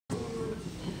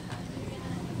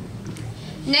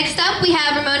Next up, we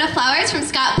have Ramona Flowers from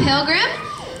Scott Pilgrim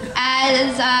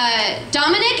as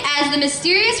Dominic as the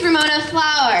mysterious Ramona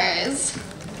Flowers.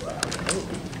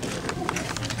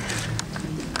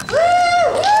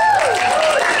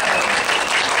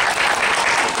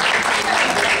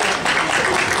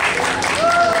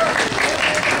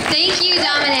 Thank you,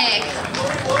 Dominic.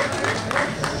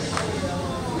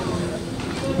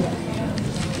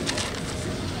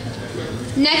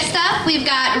 Next up, we've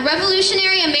got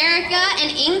Revolutionary America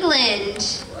and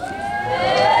England.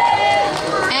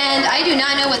 And I do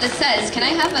not know what this says. Can I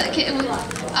have a...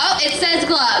 Oh, it says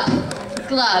glub.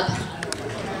 Glub.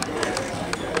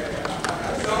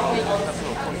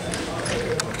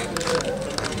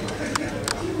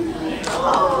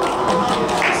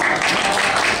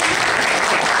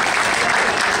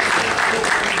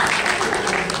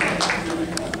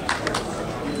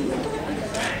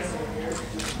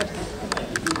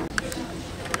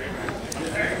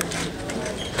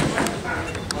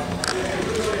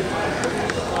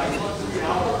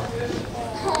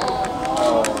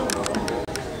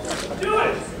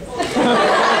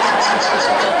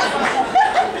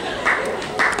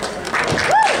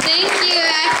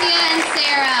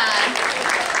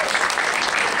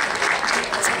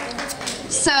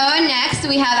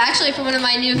 We have actually from one of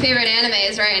my new favorite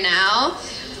animes right now,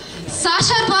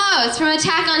 Sasha Blows from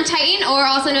Attack on Titan, or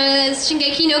also known as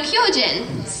Shingeki no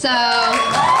Kyojin. So,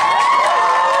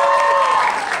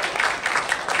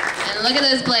 and look at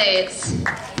those blades.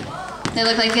 They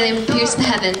look like they pierce the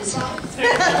heavens.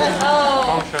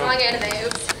 Oh, wrong anime.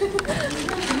 Oops.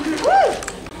 Woo!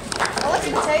 I like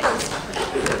the potatoes.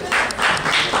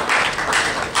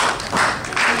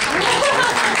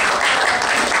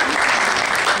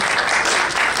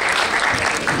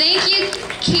 Thank you,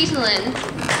 Caitlin.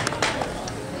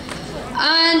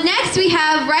 Next we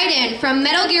have Raiden from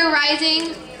Metal Gear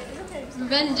Rising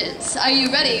Revengeance. Are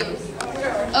you ready?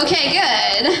 Okay,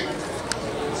 good.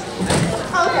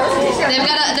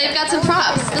 They've got some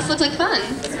props. This looks like fun.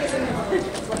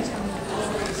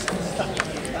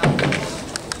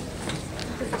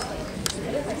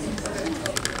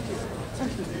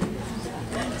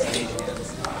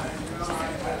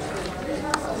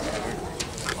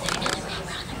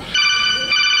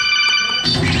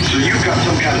 So you've got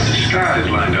some kind of disguise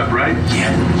lined up, right?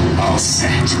 Yep, all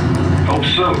set. Hope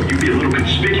so. You'd be a little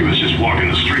conspicuous just walking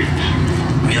the streets.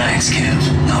 Relax, Kev.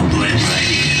 I'll blend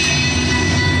right in.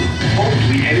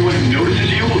 Hopefully anyone who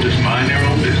notices you will just mind their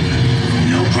own business.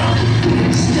 No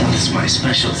problem. Stealth's my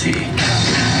specialty.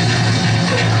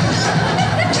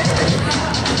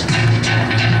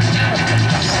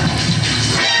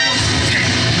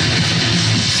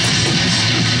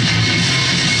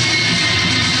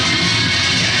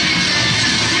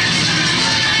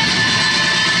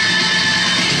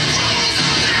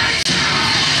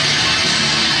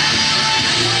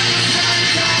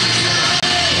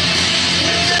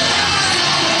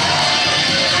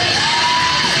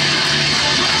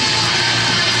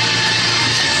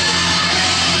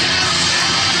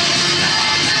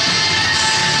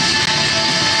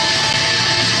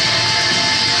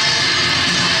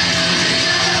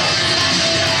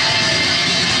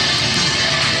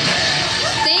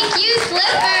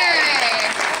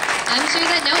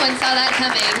 Saw that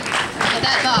coming. With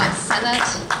that box and that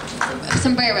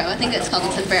sombrero. I think it's called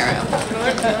a sombrero.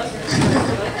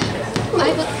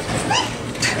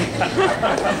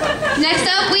 Next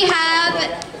up we have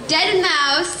Dead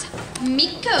Mouse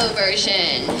Miko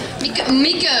version.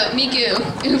 Miku.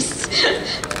 Oops.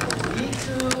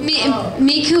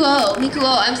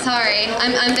 Mikuo. I'm sorry.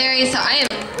 I'm very sorry. I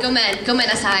am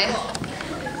gomenasai.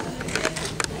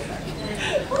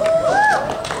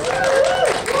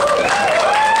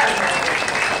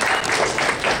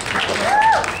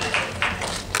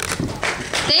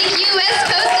 Thank you, West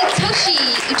Coast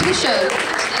Utosho.